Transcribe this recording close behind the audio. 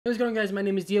What's going on, guys? My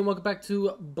name is D and welcome back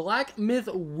to Black Myth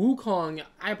Wukong.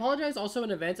 I apologize also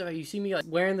in advance if you see me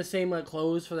wearing the same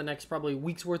clothes for the next probably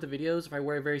week's worth of videos, if I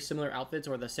wear very similar outfits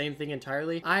or the same thing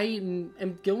entirely. I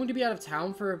am going to be out of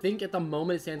town for, I think at the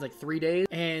moment it stands like 3 days,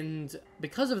 and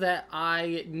because of that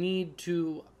I need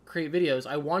to create videos.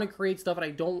 I want to create stuff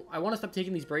and I want to stop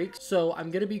taking these breaks. So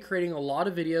I'm going to be creating a lot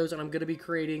of videos and I'm going to be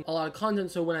creating a lot of content.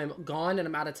 So when I'm gone and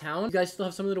I'm out of town, you guys still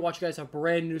have something to watch. You guys have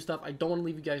brand new stuff. I don't want to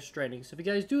leave you guys stranding. So if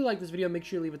you guys do like this video, make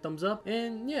sure you leave a thumbs up.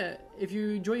 And yeah, if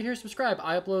you enjoy it here, subscribe.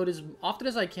 I upload as often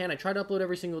as I can. I try to upload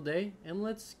every single day, and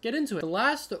let's get into it. The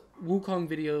last Wukong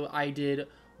video I did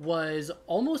was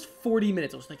almost 40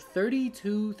 minutes. It was like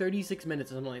 32, 36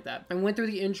 minutes or something like that. I went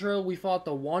through the intro. We fought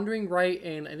the Wandering Right,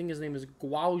 and I think his name is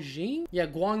Guangji. Yeah,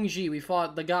 Guangji. We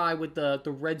fought the guy with the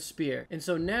red spear. And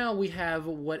so now we have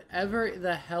whatever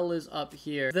the hell is up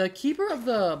here. The keeper of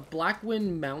the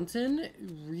Blackwind Mountain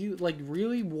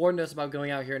really warned us about going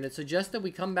out here, and it suggests that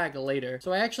we come back later.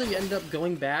 So I actually ended up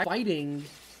going back, fighting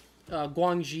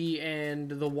Guangji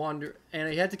and and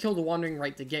I had to kill the Wandering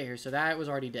Right to get here, so that was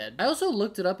already dead. I also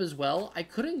looked it up as well. I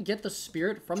couldn't get the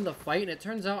spirit from the fight, and it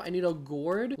turns out I need a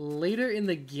gourd later in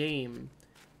the game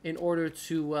in order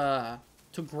to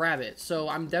grab it. So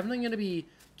I'm definitely going to be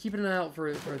keeping an eye out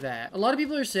for that. A lot of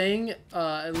people are saying,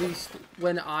 at least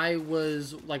when I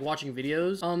was like watching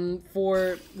videos,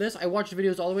 for this, I watched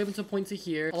videos all the way up until point to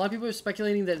here. A lot of people are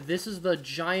speculating that this is the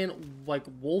giant, like,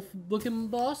 wolf-looking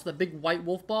boss, the big white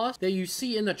wolf boss that you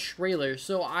see in the trailer.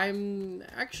 So I'm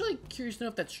actually curious to know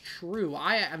if that's true.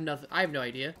 I have no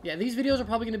idea. Yeah, these videos are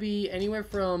probably going to be anywhere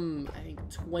from, I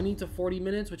think, 20 to 40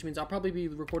 minutes, which means I'll probably be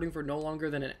recording for no longer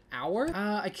than an hour.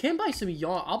 I can buy some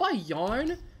yarn. I'll buy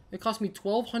yarn. It cost me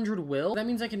 1,200 will. That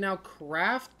means I can now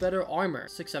craft better armor.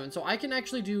 6, 7. So I can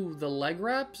actually do the leg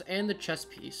wraps and the chest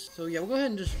piece. So yeah, we'll go ahead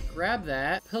and just grab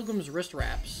that. Pilgrim's wrist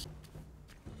wraps.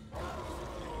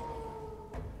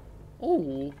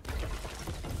 Oh.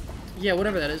 Yeah,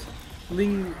 whatever that is.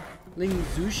 Ling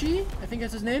Zushi? I think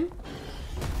that's his name.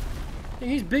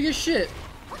 Dang, he's big as shit.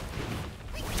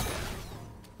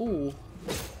 Ooh.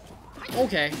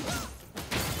 Okay.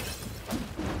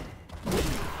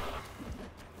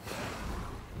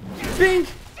 Bink!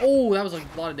 Oh, that was a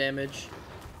lot of damage.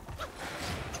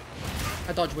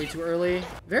 I dodged way too early.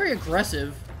 Very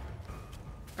aggressive.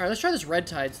 Alright, let's try this Red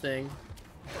Tides thing.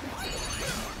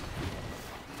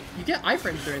 You get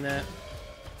iframes during that.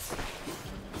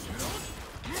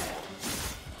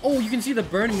 Oh, you can see the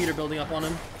burn meter building up on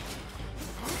him.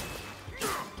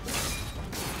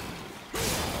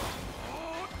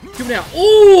 Shoot him down.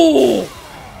 Oh!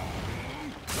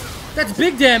 That's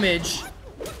big damage!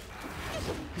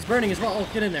 He's burning as well. Oh,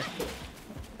 get in there.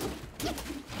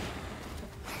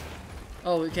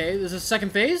 Oh, okay. There's a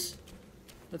second phase?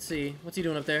 Let's see. What's he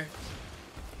doing up there?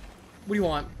 What do you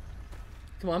want?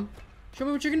 Come on. Show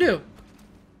me what you can do.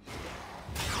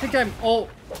 I think I'm... Oh.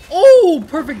 Oh!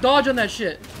 Perfect dodge on that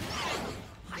shit.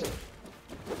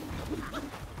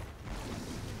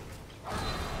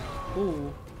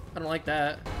 Ooh. I don't like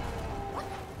that.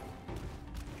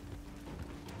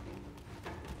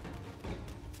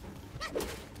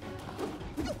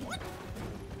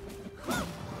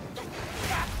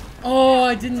 Oh,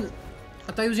 I didn't...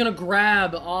 I thought he was gonna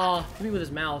grab. Oh, hit me with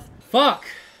his mouth. Fuck!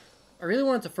 I really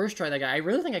wanted to first try that guy. I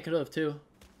really think I could have, too.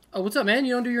 Oh, what's up, man?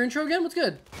 You don't do your intro again? What's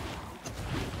good?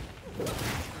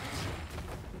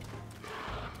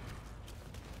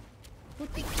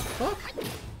 What the fuck?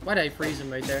 Why did I freeze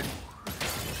him right there?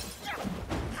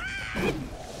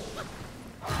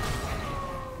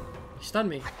 He stunned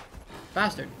me.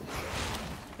 Bastard.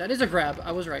 That is a grab.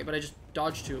 I was right, but I just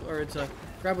dodged too. Or it's a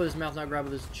grab with his mouth, not grab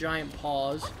with his giant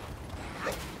paws.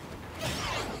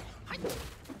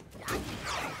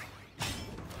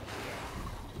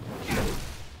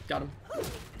 Got him.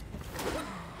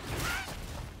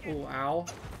 Oh, ow.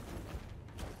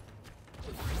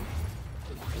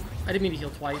 I didn't mean to heal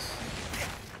twice.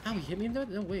 Ow, he hit me in there?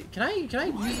 No, wait. Can I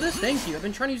use this? Thank you. I've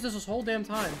been trying to use this whole damn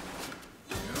time.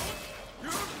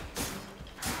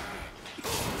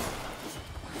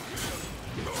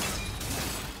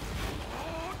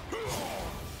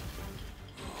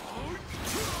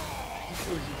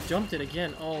 Jumped it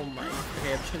again. Oh my.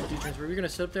 Okay, I'm just gonna de-transform. We're gonna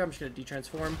sit up there. I'm just gonna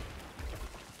de-transform.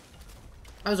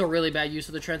 That was a really bad use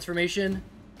of the transformation.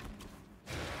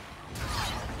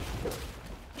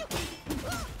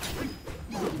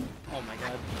 Oh my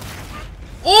god.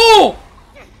 Oh!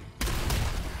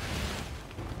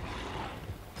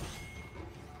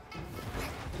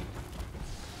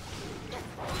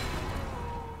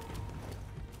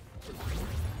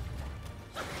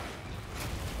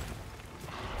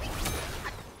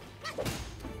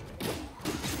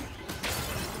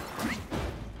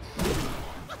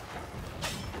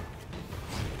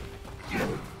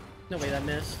 No way that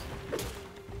missed.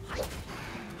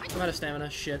 I'm out of stamina.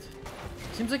 Shit.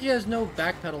 Seems like he has no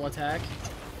backpedal attack.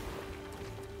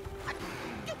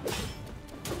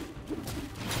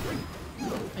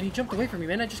 And he jumped away from me,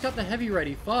 man. I just got the heavy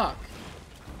ready. Fuck.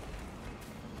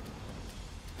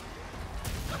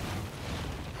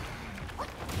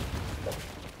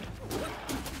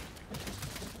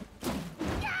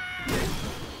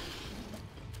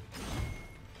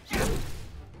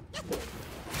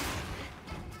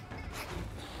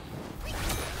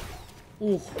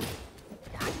 Ooh.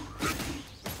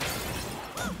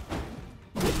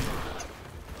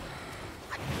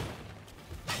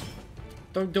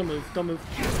 Don't move. Don't move.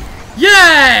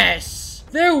 Yes!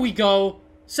 There we go.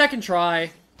 Second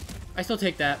try. I still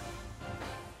take that.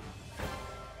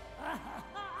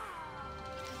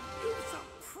 You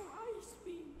surprised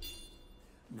me.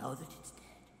 Now that it's dead,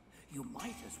 you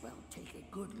might as well take a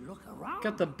good look around.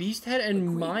 Got the beast head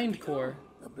and mind core.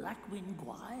 The black-winged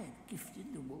guai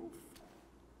gifted the wolf.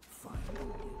 Finding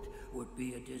it would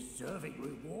be a deserving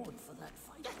reward for that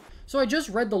fight. So I just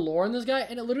read the lore on this guy,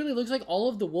 and it literally looks like all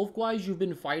of the wolf guys you've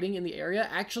been fighting in the area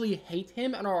actually hate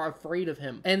him and are afraid of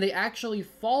him. And they actually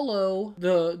follow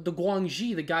the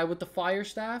Guangxi, the guy with the fire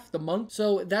staff, the monk.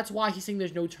 So that's why he's saying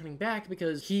there's no turning back,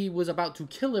 because he was about to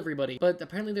kill everybody. But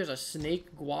apparently there's a snake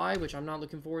guai, which I'm not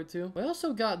looking forward to. I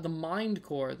also got the mind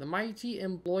core. The mighty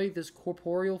employ this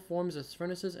corporeal forms as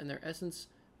furnaces, and their essence,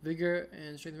 vigor,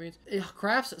 and strength remains. It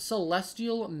crafts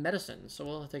celestial medicine. So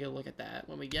we'll take a look at that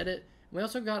when we get it. We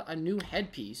also got a new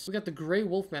headpiece. We got the Gray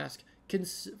Wolf Mask.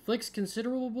 Inflicts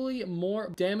considerably more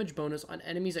damage bonus on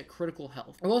enemies at critical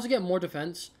health. We'll also get more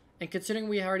defense. And considering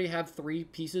we already have 3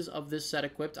 pieces of this set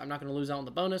equipped, I'm not going to lose out on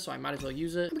the bonus, so I might as well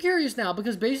use it. I'm curious now,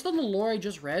 because based on the lore I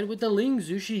just read, with the Ling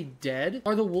Zushi dead,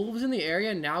 are the wolves in the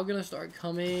area now going to start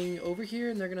coming over here,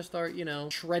 and they're going to start, you know,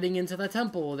 shredding into the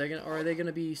temple? Or are they going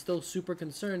to be still super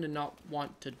concerned and not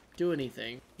want to do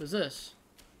anything? What is this?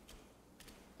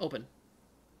 Open.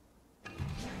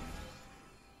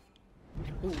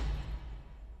 Ooh.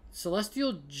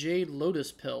 Celestial Jade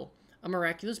Lotus Pill. A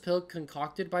miraculous pill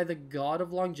concocted by the god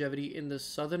of longevity in the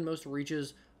southernmost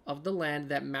reaches of the land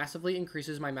that massively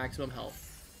increases my maximum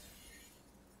health.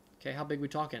 Okay, how big we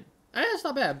talking? That's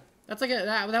not bad. That's like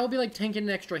that would be like tanking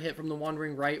an extra hit from the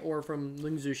Wandering Right or from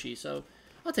Ling Zushi, so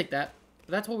I'll take that.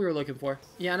 That's what we were looking for.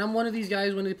 Yeah, and I'm one of these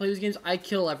guys, when they play these games, I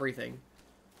kill everything.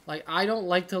 Like, I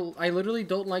literally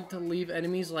don't like to leave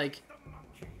enemies, like,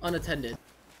 unattended.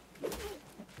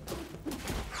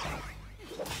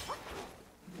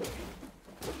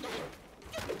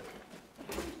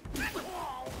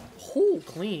 Oh,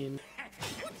 clean.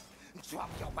 Drop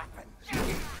your weapon.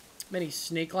 Many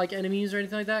snake-like enemies or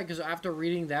anything like that? Because after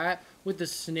reading that, with the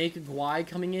snake guai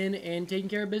coming in and taking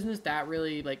care of business, that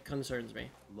really, like, concerns me.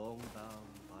 Long bound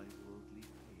by worldly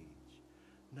cage,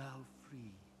 now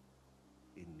free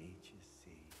in nature's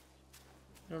sage.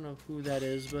 I don't know who that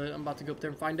is, but I'm about to go up there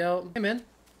and find out. Hey, man.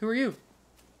 Who are you?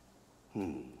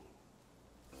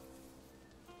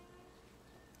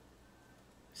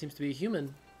 Seems to be a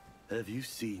human. Have you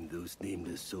seen those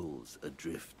nameless souls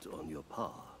adrift on your path?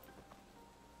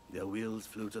 Their wheels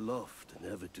float aloft,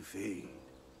 never to fade.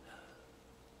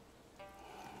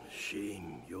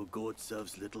 Shame, your gourd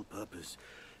serves little purpose,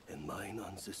 and mine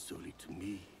answers solely to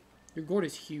me. Your gourd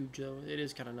is huge, though. It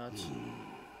is kind of nuts.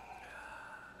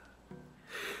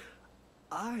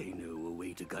 I know a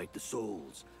way to guide the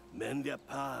souls, mend their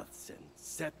paths, and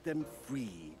set them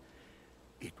free.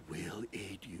 It will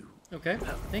aid you. Okay,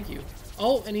 thank you.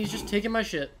 Oh, and he's just taking my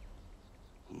shit.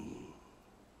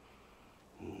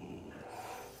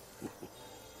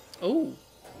 Oh.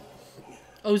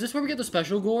 Oh, is this where we get the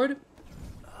special gourd?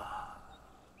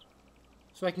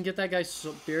 So I can get that guy's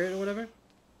spirit or whatever?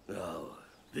 Oh,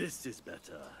 this is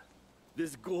better.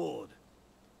 This gourd,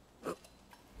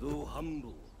 though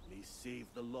humble, may save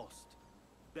the lost,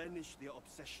 banish their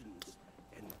obsessions,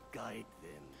 and guide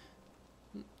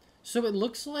them. So it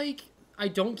looks like I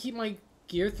don't keep my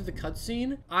gear through the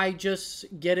cutscene. I just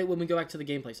get it when we go back to the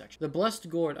gameplay section. The Blessed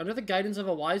Gourd. Under the guidance of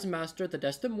a wise master, the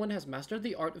Destined One has mastered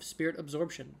the art of spirit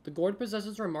absorption. The gourd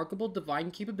possesses remarkable divine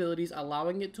capabilities,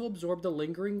 allowing it to absorb the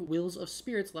lingering wills of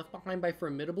spirits left behind by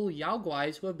formidable Yao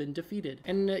Guais who have been defeated.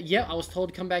 And yeah, I was told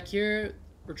to come back here,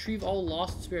 retrieve all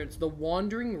lost spirits. The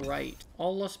Wandering Right.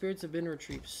 All lost spirits have been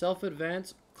retrieved.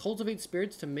 Self-advance. Cultivate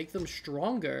spirits to make them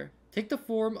stronger. Take the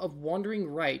form of Wandering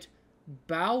Right.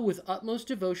 Bow with utmost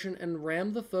devotion and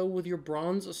ram the foe with your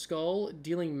bronze skull,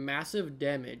 dealing massive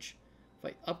damage.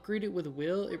 If I upgrade it with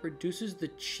will, it reduces the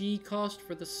chi cost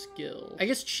for the skill. I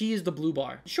guess chi is the blue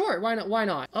bar. Sure, why not? Why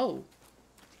not? Oh.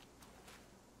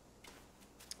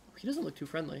 He doesn't look too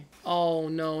friendly. Oh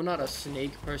no, not a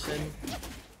snake person.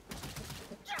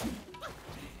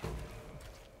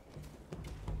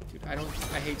 Dude, I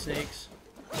hate snakes.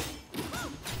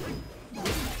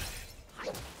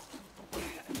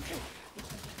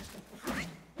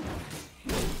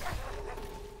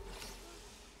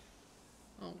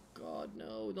 Oh god,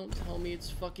 no, don't tell me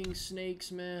it's fucking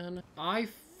snakes, man. I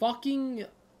fucking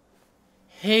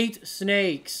hate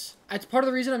snakes. That's part of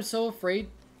the reason I'm so afraid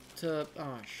to...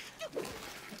 Oh, shit.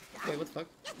 Wait, what the fuck?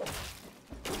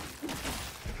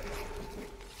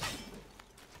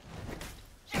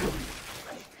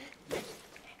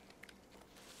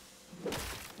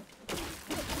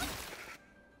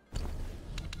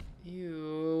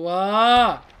 Ew.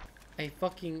 Ah! I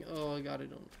fucking... Oh, god, I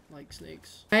don't like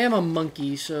snakes. I am a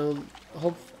monkey, so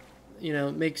hope... You know,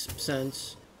 it makes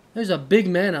sense. There's a big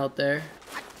man out there.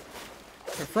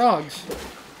 They're frogs.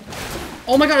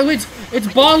 Oh my god, it's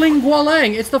Baling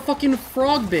Gualang. It's the fucking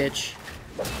frog bitch.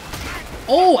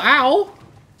 Oh, ow.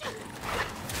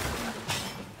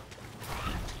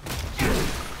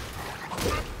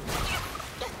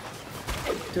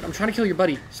 Dude, I'm trying to kill your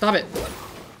buddy. Stop it.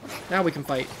 Now we can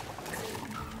fight.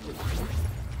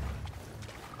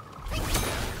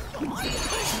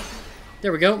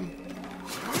 There we go.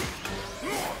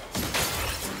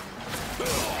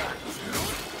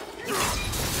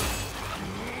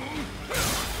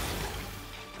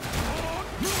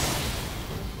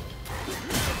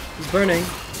 Burning.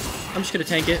 I'm just gonna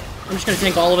tank it. I'm just gonna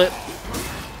tank all of it.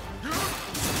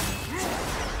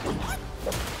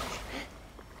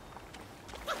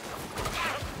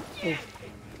 Oh.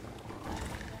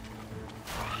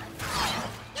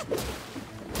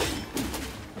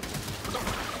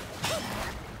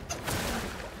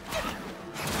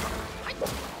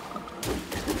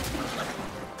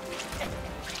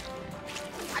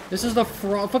 This is the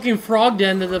fucking frog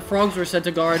den that the frogs were sent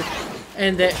to guard.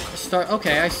 And they start...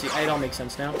 Okay, I see. It all makes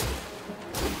sense now.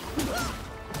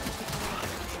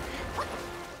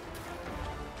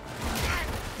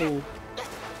 Oh.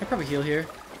 I probably heal here.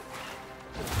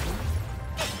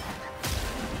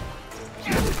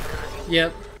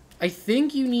 Yep. I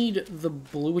think you need the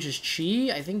blue, which is chi.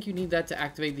 I think you need that to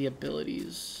activate the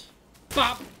abilities.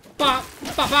 Bop! Bop!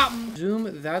 Bop! Bop!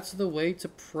 Zoom, that's the way to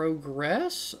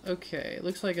progress? Okay, it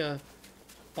looks like a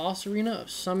boss arena of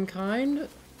some kind.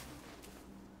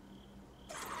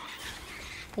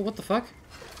 Oh, what the fuck?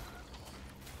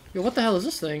 Yo, what the hell is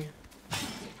this thing?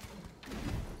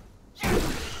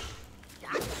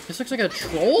 This looks like a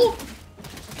troll?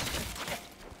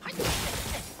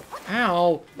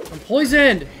 Ow! I'm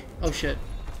poisoned! Oh shit.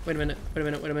 Wait a minute, wait a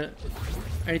minute, wait a minute.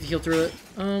 I need to heal through it.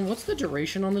 What's the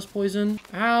duration on this poison?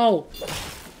 Ow!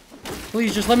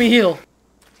 Please, just let me heal.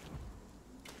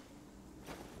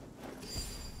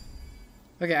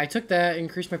 Okay, I took that,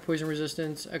 increased my poison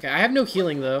resistance. Okay, I have no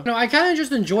healing, though. No, I kind of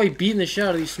just enjoy beating the shit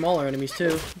out of these smaller enemies,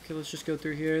 too. Okay, let's just go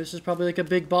through here. This is probably like a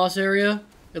big boss area.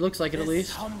 It looks like it, at least.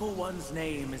 This humble one's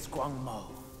name is Guangmo.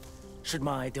 Should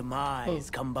my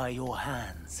demise come by your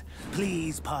hands,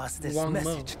 please pass this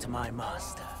message to my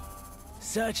master.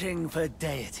 Searching for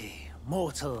deity,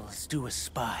 mortals do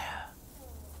aspire.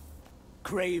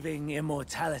 Craving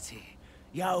immortality,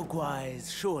 Yao Guais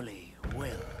surely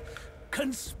will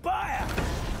conspire!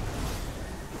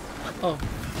 Oh.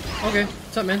 Okay.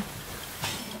 What's up, man?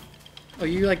 Oh,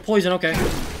 you like poison? Okay.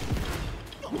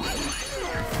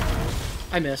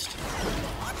 I missed.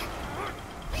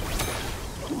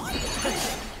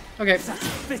 Okay.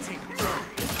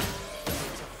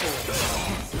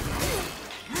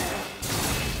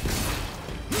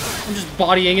 I'm just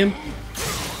bodying him.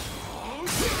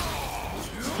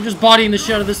 I'm just bodying the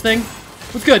shit out of this thing.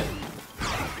 What's good?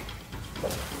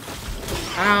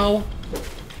 Ow.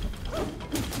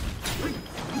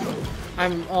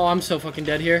 I'm so fucking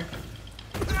dead here.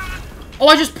 Oh,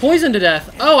 I just poisoned to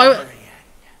death. Oh,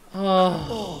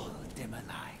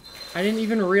 I didn't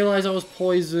even realize I was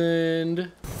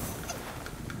poisoned.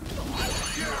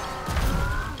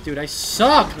 Dude, I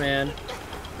suck, man.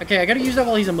 Okay, I gotta use that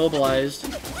while he's immobilized.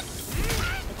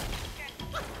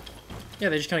 Yeah,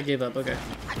 they just kind of gave up. Okay.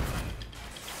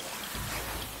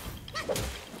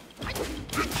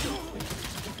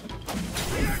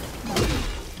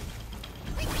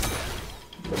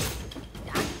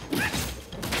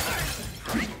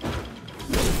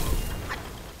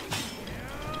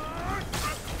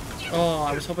 Oh,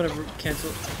 I was hoping to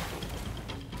cancel.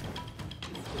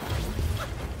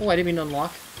 Oh, I didn't mean to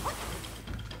unlock.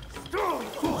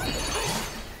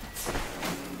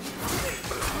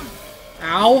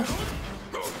 Ow!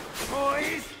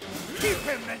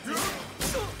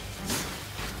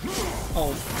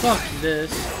 Oh, fuck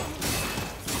this.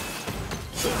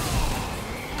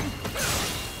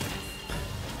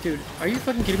 Dude, are you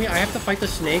fucking kidding me? I have to fight the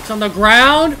snakes on the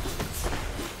ground?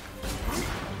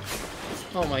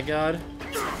 Oh my god.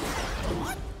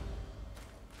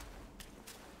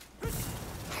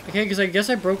 Okay, because I guess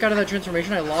I broke out of that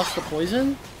transformation. I lost the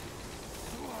poison.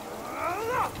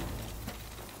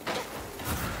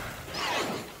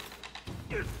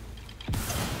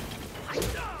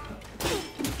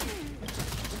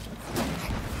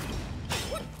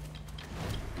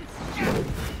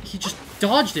 He just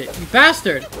dodged it, you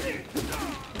bastard!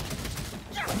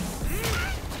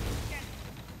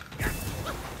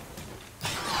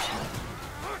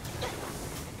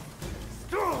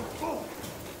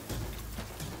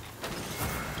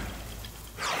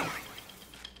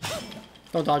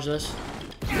 Don't dodge this.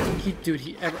 Dude,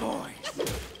 Boy,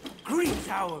 greet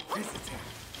our visitor.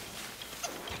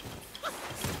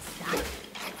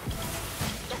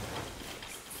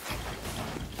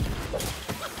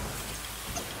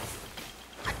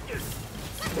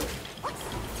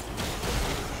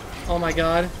 Oh my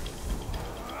god.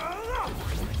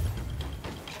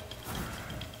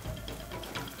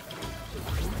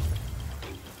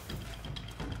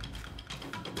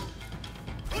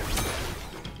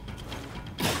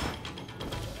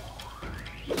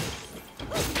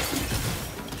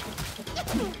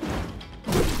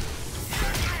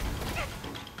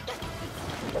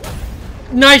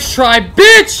 Nice try,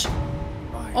 bitch!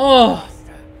 Oh.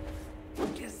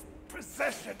 Is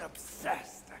possession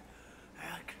obsessed.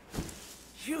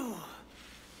 You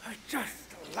are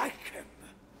just like him.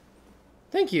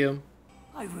 Thank you.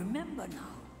 I remember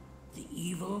now. The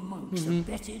evil monks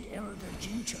abetted Elder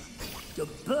Ginger to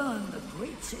burn the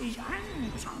great sage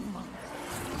and Tongue Monk.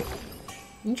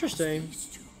 Interesting. These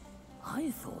two.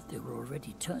 I thought they were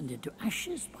already turned into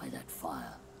ashes by that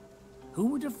fire. Who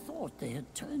would have thought they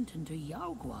had turned into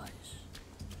Yaoguais?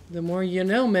 The more you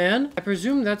know, man. I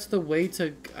presume that's the way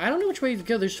to... I don't know which way to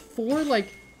go. There's 4, like,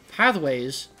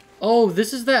 pathways. Oh,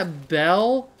 this is that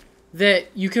bell that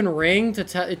you can ring to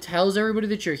tell... It tells everybody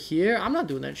that you're here. I'm not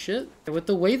doing that shit. With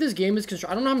the way this game is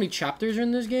constructed... I don't know how many chapters are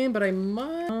in this game, but I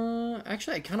might...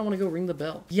 Actually, I kind of want to go ring the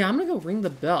bell. Yeah, I'm going to go ring the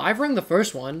bell. I've rung the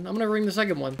first one. I'm going to ring the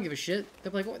second one. I don't give a shit.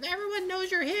 They're like, well, everyone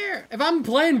knows you're here. If I'm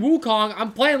playing Wukong,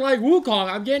 I'm playing like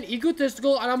Wukong. I'm getting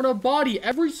egotistical, and I'm going to body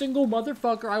every single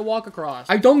motherfucker I walk across.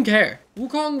 I don't care.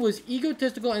 Wukong was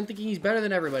egotistical and thinking he's better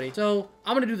than everybody. So,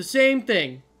 I'm going to do the same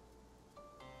thing.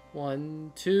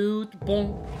 1, 2,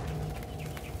 boom.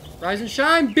 Rise and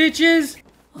shine, bitches!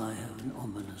 I have an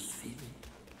ominous feeling.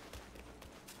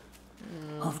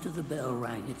 After the bell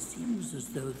rang, it seems as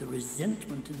though the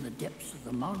resentment in the depths of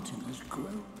the mountain has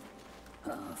grown.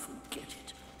 Ah, forget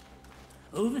it.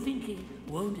 Overthinking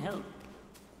won't help.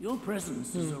 Your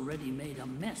presence has already made a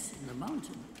mess in the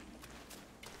mountain.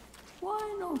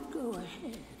 Why not go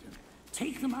ahead and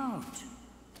take them out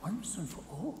once and for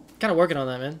all? Kind of working on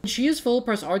that, man. When she is full,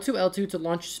 press R2, L2 to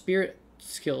launch spirit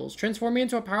skills. Transforming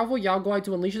into a powerful Yaoguai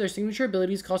to unleash their signature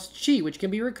abilities costs chi, which can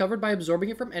be recovered by absorbing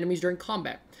it from enemies during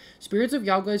combat. Spirits of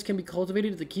Yaoguais can be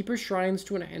cultivated at the Keeper's Shrines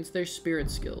to enhance their spirit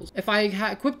skills. If I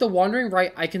equip the Wandering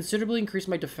Rite, I considerably increase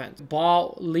my defense. Ba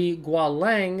Li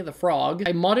Gualang, the frog,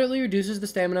 it moderately reduces the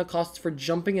stamina costs for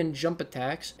jumping and jump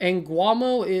attacks. And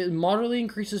Guamo, it moderately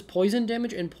increases poison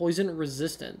damage and poison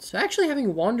resistance. So actually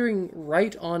having Wandering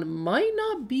Rite on might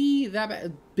not be that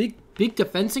bad. Big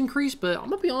defense increase, but I'm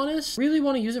gonna be honest, really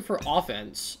want to use it for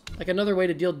offense. Like another way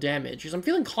to deal damage, because I'm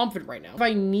feeling confident right now. If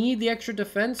I need the extra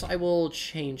defense, I will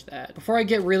change that. Before I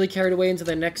get really carried away into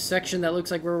the next section, that looks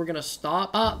like where we're gonna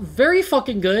stop. Very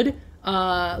fucking good.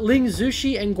 Ling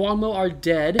Zushi and Guangmo are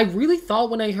dead. I really thought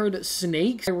when I heard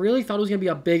snakes, I really thought it was gonna be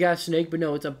a big ass snake, but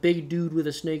no, it's a big dude with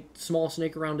a small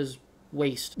snake around his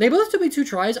waist. They both took me 2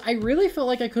 tries. I really felt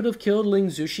like I could have killed Ling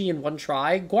Zushi in 1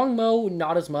 try. Guangmo,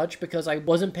 not as much because I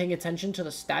wasn't paying attention to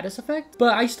the status effect,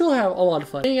 but I still have a lot of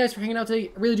fun. Thank you guys for hanging out today.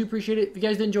 I really do appreciate it. If you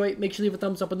guys did enjoy it, make sure to leave a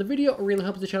thumbs up on the video. It really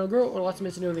helps the channel grow, or lots of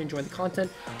minutes to know if you enjoy the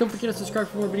content. Don't forget to subscribe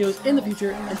for more videos in the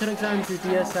future. Until next time, this is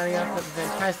DS signing off. Have a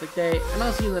fantastic day, and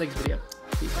I'll see you in the next video.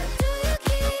 Peace out.